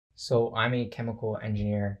So I'm a chemical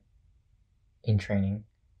engineer in training,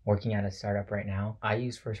 working at a startup right now. I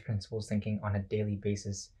use first principles thinking on a daily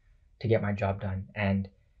basis to get my job done. And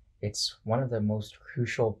it's one of the most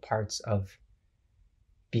crucial parts of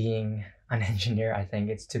being an engineer, I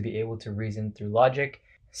think. It's to be able to reason through logic,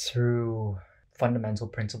 through fundamental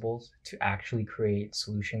principles to actually create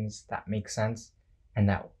solutions that make sense and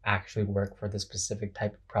that actually work for the specific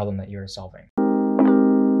type of problem that you're solving.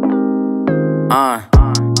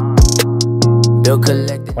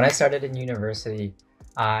 When I started in university,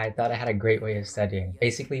 I thought I had a great way of studying.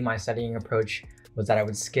 Basically, my studying approach was that I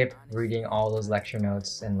would skip reading all those lecture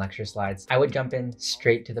notes and lecture slides. I would jump in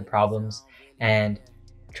straight to the problems and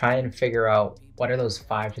try and figure out what are those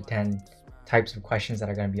 5 to 10 types of questions that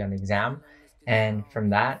are going to be on the exam. And from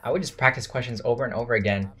that, I would just practice questions over and over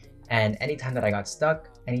again. And anytime that I got stuck,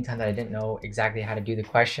 anytime that I didn't know exactly how to do the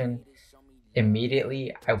question,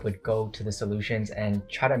 immediately I would go to the solutions and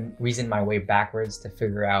try to reason my way backwards to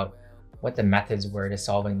figure out what the methods were to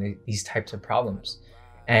solving these types of problems.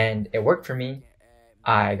 And it worked for me.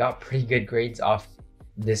 I got pretty good grades off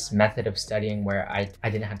this method of studying where I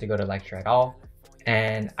didn't have to go to lecture at all.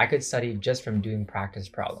 And I could study just from doing practice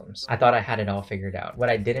problems. I thought I had it all figured out. What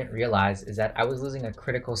I didn't realize is that I was losing a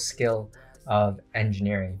critical skill of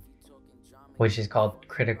engineering, which is called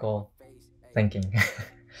critical thinking.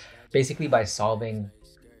 Basically, by solving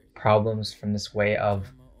problems from this way of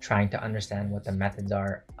trying to understand what the methods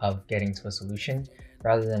are of getting to a solution,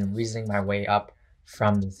 rather than reasoning my way up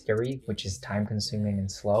from the theory, which is time consuming and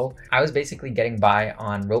slow, I was basically getting by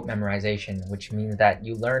on rote memorization, which means that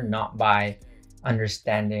you learn not by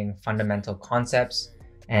understanding fundamental concepts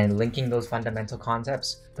and linking those fundamental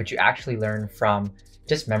concepts, but you actually learn from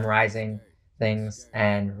just memorizing things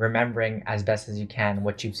and remembering as best as you can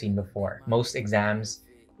what you've seen before. Most exams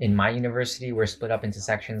in my university were split up into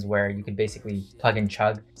sections where you could basically plug and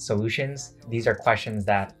chug solutions. These are questions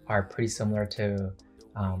that are pretty similar to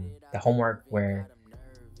the homework where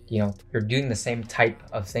you're doing the same type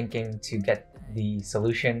of thinking to get the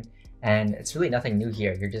solution, and it's really nothing new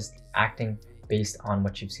here. You're just acting based on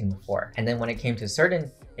what you've seen before. And then when it came to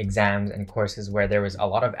certain exams and courses where there was a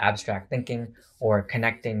lot of abstract thinking or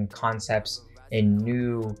connecting concepts in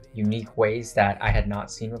new, unique ways that I had not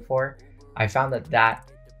seen before, I found that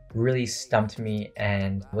really stumped me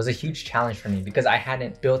and was a huge challenge for me because I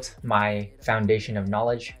hadn't built my foundation of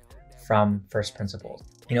knowledge from first principles.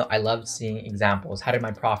 I loved seeing examples. How did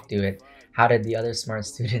my prof do it? How did the other smart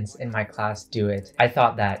students in my class do it? I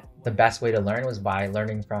thought that the best way to learn was by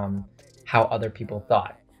learning from how other people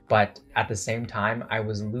thought. But at the same time, I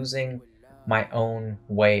was losing my own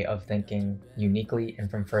way of thinking uniquely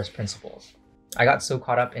and from first principles. I got so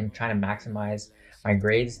caught up in trying to maximize my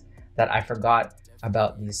grades that I forgot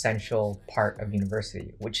about the essential part of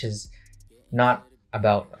university, which is not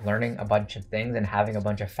about learning a bunch of things and having a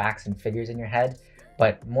bunch of facts and figures in your head,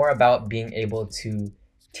 but more about being able to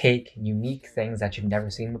take unique things that you've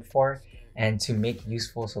never seen before and to make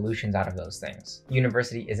useful solutions out of those things.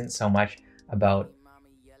 University isn't so much about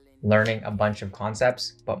learning a bunch of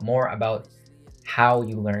concepts, but more about how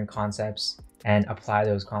you learn concepts and apply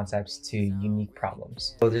those concepts to unique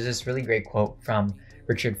problems. So there's this really great quote from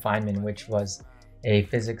Richard Feynman, which was a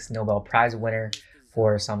physics Nobel Prize winner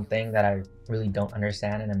for something that I really don't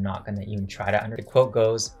understand and I'm not going to even try to understand. The quote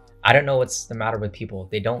goes, "I don't know what's the matter with people.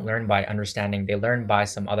 They don't learn by understanding. They learn by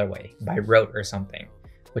some other way, by rote or something,"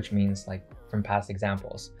 which means, like from past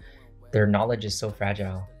examples, their knowledge is so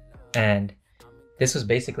fragile. And this was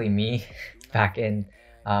basically me back in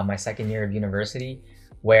my second year of university,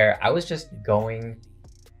 where I was just going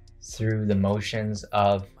through the motions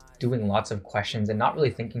of doing lots of questions and not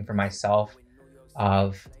really thinking for myself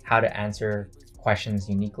of how to answer questions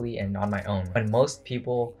uniquely and on my own. When most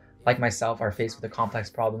people like myself are faced with a complex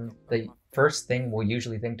problem, the first thing we'll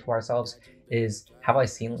usually think to ourselves is, have I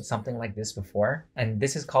seen something like this before? And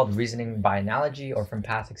this is called reasoning by analogy or from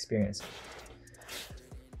past experience.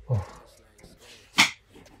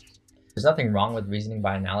 There's nothing wrong with reasoning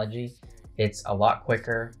by analogy. It's a lot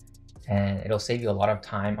quicker and it'll save you a lot of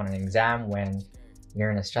time on an exam when you're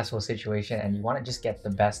in a stressful situation and you want to just get the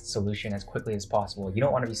best solution as quickly as possible. You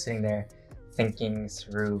don't want to be sitting there thinking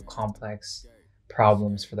through complex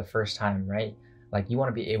problems for the first time, right? Like, you want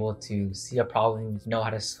to be able to see a problem, know how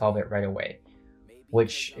to solve it right away,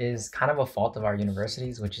 which is kind of a fault of our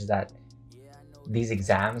universities, which is that these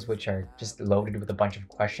exams, which are just loaded with a bunch of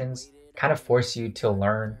questions, kind of force you to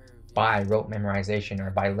learn by rote memorization or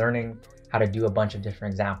by learning how to do a bunch of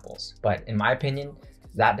different examples. But in my opinion,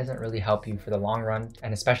 that doesn't really help you for the long run,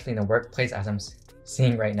 and especially in the workplace, as I'm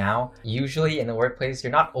seeing right now. Usually in the workplace,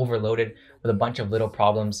 you're not overloaded with a bunch of little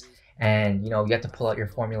problems and you have to pull out your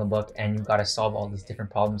formula book and you got to solve all these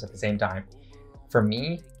different problems at the same time. For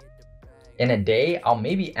me, in a day, I'll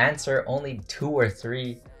maybe answer only 2 or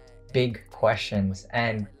 3 big questions.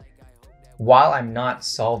 And while I'm not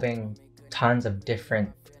solving tons of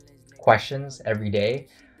different questions every day,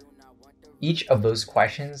 each of those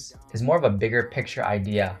questions is more of a bigger picture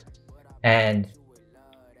idea. And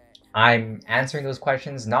I'm answering those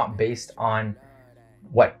questions not based on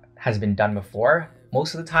what has been done before.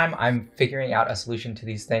 Most of the time, I'm figuring out a solution to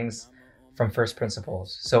these things from first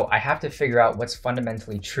principles. So I have to figure out what's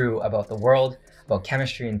fundamentally true about the world, about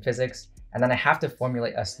chemistry and physics, and then I have to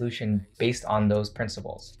formulate a solution based on those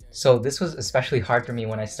principles. So this was especially hard for me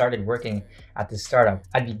when I started working at this startup.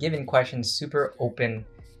 I'd be given questions super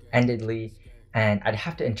open-endedly, and I'd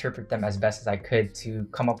have to interpret them as best as I could to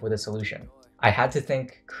come up with a solution. I had to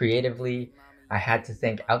think creatively, I had to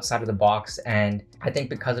think outside of the box, and I think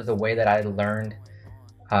because of the way that I learned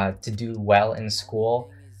to do well in school,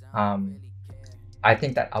 I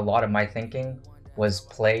think that a lot of my thinking was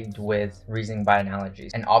plagued with reasoning by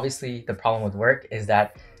analogies. And obviously the problem with work is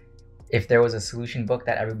that if there was a solution book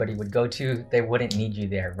that everybody would go to, they wouldn't need you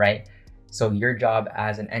there, right? So your job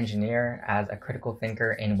as an engineer, as a critical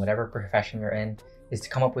thinker in whatever profession you're in, is to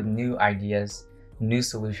come up with new ideas, new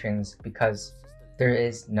solutions, because there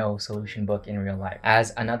is no solution book in real life.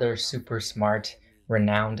 As another super smart,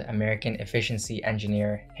 renowned American efficiency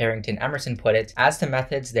engineer, Harrington Emerson, put it, as to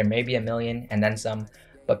methods, there may be a million and then some,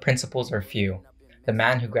 but principles are few. The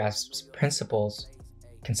man who grasps principles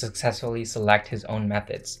can successfully select his own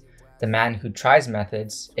methods. The man who tries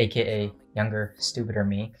methods, aka younger, stupider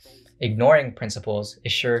me, ignoring principles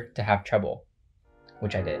is sure to have trouble,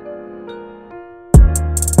 which I did.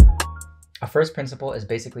 A first principle is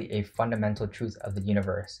basically a fundamental truth of the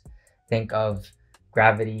universe. Think of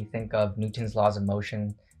gravity, think of Newton's laws of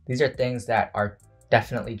motion. These are things that are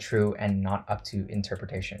definitely true and not up to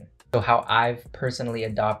interpretation. So how I've personally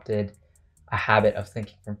adopted a habit of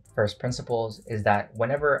thinking from first principles is that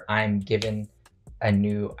whenever I'm given a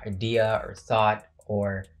new idea or thought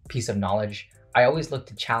or piece of knowledge, I always look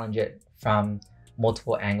to challenge it from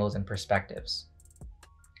multiple angles and perspectives.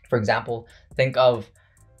 For example, think of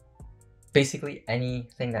basically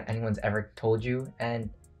anything that anyone's ever told you and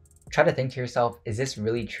try to think to yourself, is this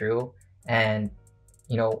really true? And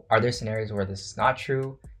are there scenarios where this is not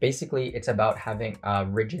true? Basically, it's about having a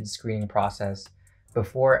rigid screening process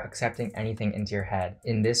before accepting anything into your head.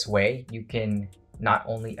 In this way, you can not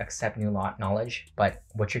only accept new knowledge, but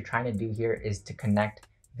what you're trying to do here is to connect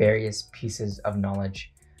various pieces of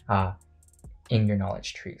knowledge in your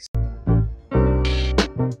knowledge trees.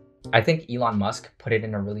 I think Elon Musk put it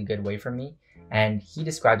in a really good way for me, and he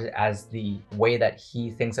describes it as the way that he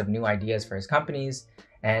thinks of new ideas for his companies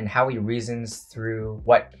and how he reasons through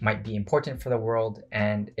what might be important for the world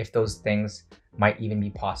and if those things might even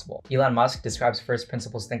be possible. Elon Musk describes first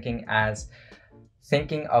principles thinking as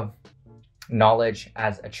thinking of knowledge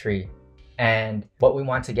as a tree. And what we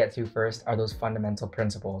want to get through first are those fundamental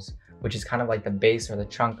principles, which is kind of like the base or the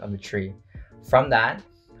trunk of the tree. From that,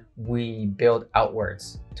 we build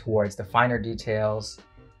outwards towards the finer details,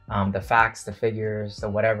 the facts, the figures, the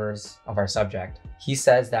whatevers of our subject. He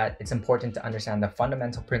says that it's important to understand the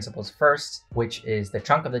fundamental principles first, which is the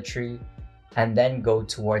trunk of the tree, and then go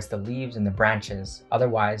towards the leaves and the branches.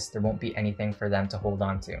 Otherwise, there won't be anything for them to hold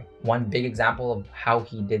on to. One big example of how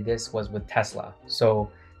he did this was with Tesla.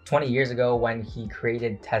 So 20 years ago when he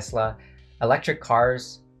created Tesla, electric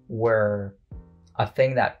cars were a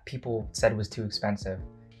thing that people said was too expensive.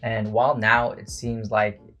 And while now it seems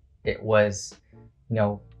like it was,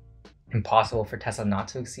 impossible for Tesla not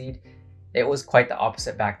to succeed, it was quite the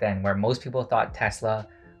opposite back then, where most people thought Tesla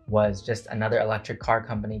was just another electric car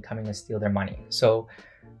company coming to steal their money. So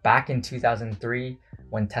back in 2003,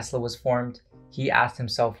 when Tesla was formed, he asked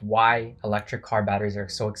himself why electric car batteries are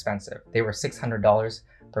so expensive. They were $600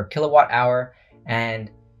 per kilowatt hour,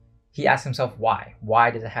 and he asked himself why.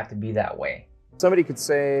 Why does it have to be that way? Somebody could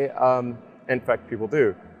say, in fact people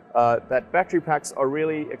do, that battery packs are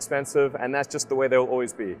really expensive and that's just the way they'll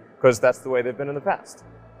always be, because that's the way they've been in the past.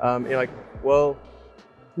 You're like, well,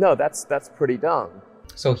 no, that's pretty dumb.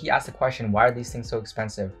 So he asked the question, why are these things so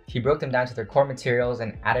expensive? He broke them down to their core materials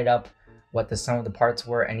and added up what the sum of the parts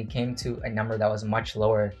were, and he came to a number that was much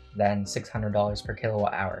lower than $600 per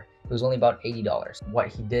kilowatt hour. It was only about $80. What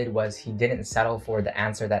he did was he didn't settle for the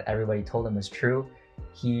answer that everybody told him was true.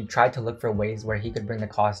 He tried to look for ways where he could bring the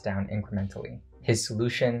cost down incrementally. His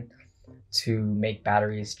solution to make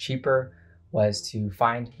batteries cheaper was to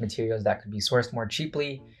find materials that could be sourced more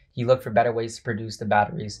cheaply. He looked for better ways to produce the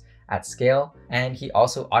batteries at scale, and he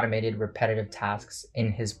also automated repetitive tasks in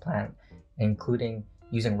his plant, including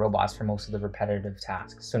using robots for most of the repetitive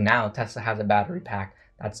tasks. So now Tesla has a battery pack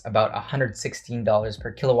that's about $116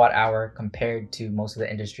 per kilowatt hour compared to most of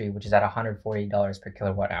the industry, which is at $140 per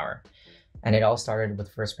kilowatt hour. And it all started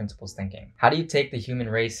with first principles thinking. How do you take the human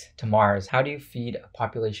race to Mars? How do you feed a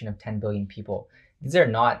population of 10 billion people? These are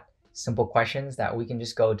not simple questions that we can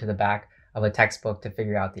just go to the back of a textbook to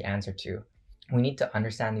figure out the answer to. We need to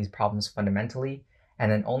understand these problems fundamentally,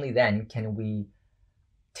 and then only then can we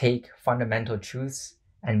take fundamental truths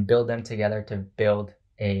and build them together to build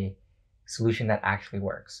a solution that actually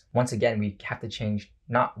works. Once again, we have to change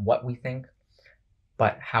not what we think,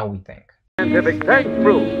 but how we think. Scientific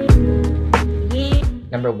breakthrough.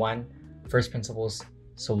 Number one, first principles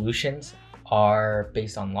solutions are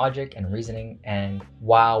based on logic and reasoning, and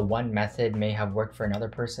while one method may have worked for another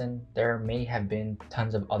person, there may have been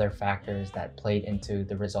tons of other factors that played into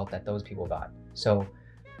the result that those people got. So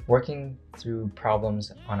working through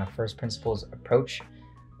problems on a first principles approach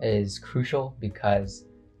is crucial because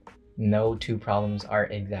no two problems are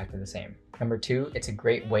exactly the same. Number two, it's a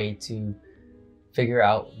great way to figure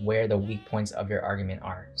out where the weak points of your argument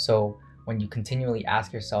are. So when you continually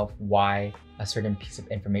ask yourself why a certain piece of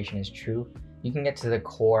information is true, you can get to the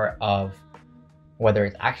core of whether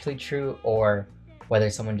it's actually true or whether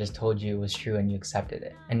someone just told you it was true and you accepted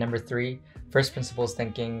it. And number three, first principles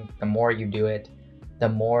thinking, the more you do it, the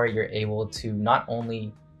more you're able to not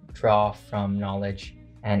only draw from knowledge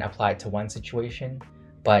and apply it to one situation,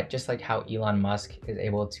 but just like how Elon Musk is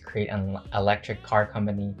able to create an electric car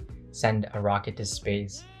company, send a rocket to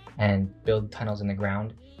space, and build tunnels in the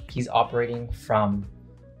ground, he's operating from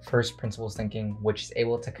first principles thinking, which is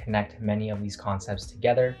able to connect many of these concepts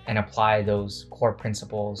together and apply those core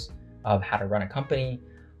principles of how to run a company,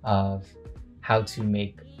 of how to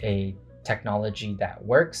make a technology that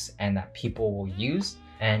works and that people will use.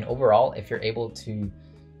 And overall, if you're able to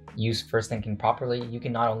use first thinking properly, you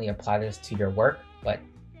can not only apply this to your work, but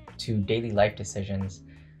to daily life decisions,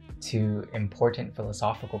 to important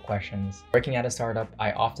philosophical questions. Working at a startup,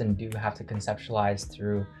 I often do have to conceptualize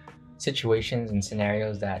through situations and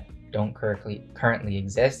scenarios that don't currently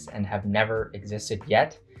exist and have never existed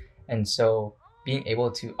yet. And so being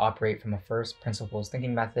able to operate from a first principles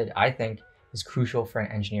thinking method, I think, is crucial for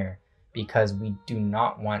an engineer, because we do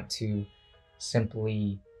not want to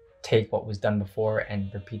simply take what was done before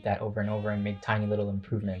and repeat that over and over and make tiny little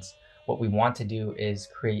improvements. What we want to do is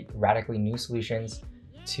create radically new solutions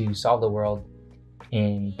to solve the world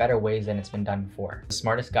in better ways than it's been done before. The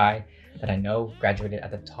smartest guy that I know graduated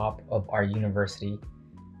at the top of our university,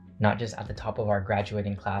 not just at the top of our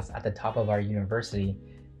graduating class, at the top of our university.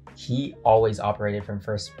 He always operated from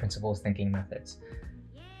first principles thinking methods.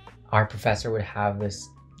 Our professor would have this,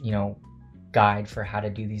 guide for how to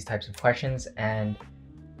do these types of questions, and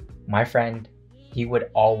my friend, he would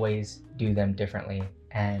always do them differently,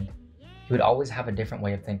 and he would always have a different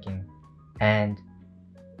way of thinking. And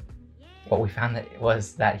what we found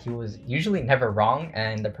was that he was usually never wrong,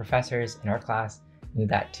 and the professors in our class knew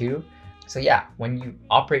that too. So yeah, when you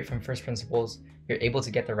operate from first principles, you're able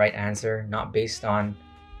to get the right answer, not based on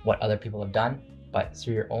what other people have done, but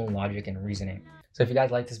through your own logic and reasoning. So if you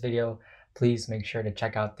guys like this video, please make sure to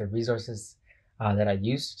check out the resources that I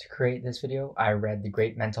used to create this video. I read The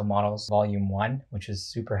Great Mental Models Volume 1, which was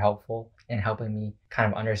super helpful in helping me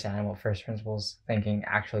kind of understand what first principles thinking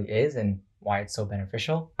actually is and why it's so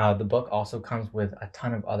beneficial. The book also comes with a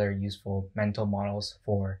ton of other useful mental models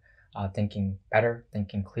for thinking better,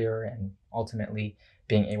 thinking clearer, and ultimately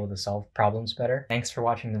being able to solve problems better. Thanks for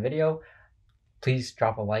watching the video. Please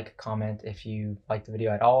drop a like, comment if you liked the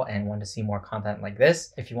video at all and want to see more content like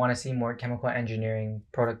this. If you want to see more chemical engineering,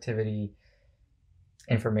 productivity,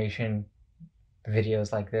 information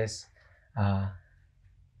videos like this,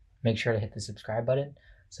 make sure to hit the subscribe button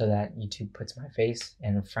so that YouTube puts my face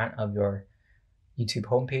in front of your YouTube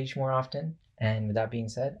homepage more often. And with that being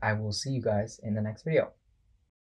said, I will see you guys in the next video.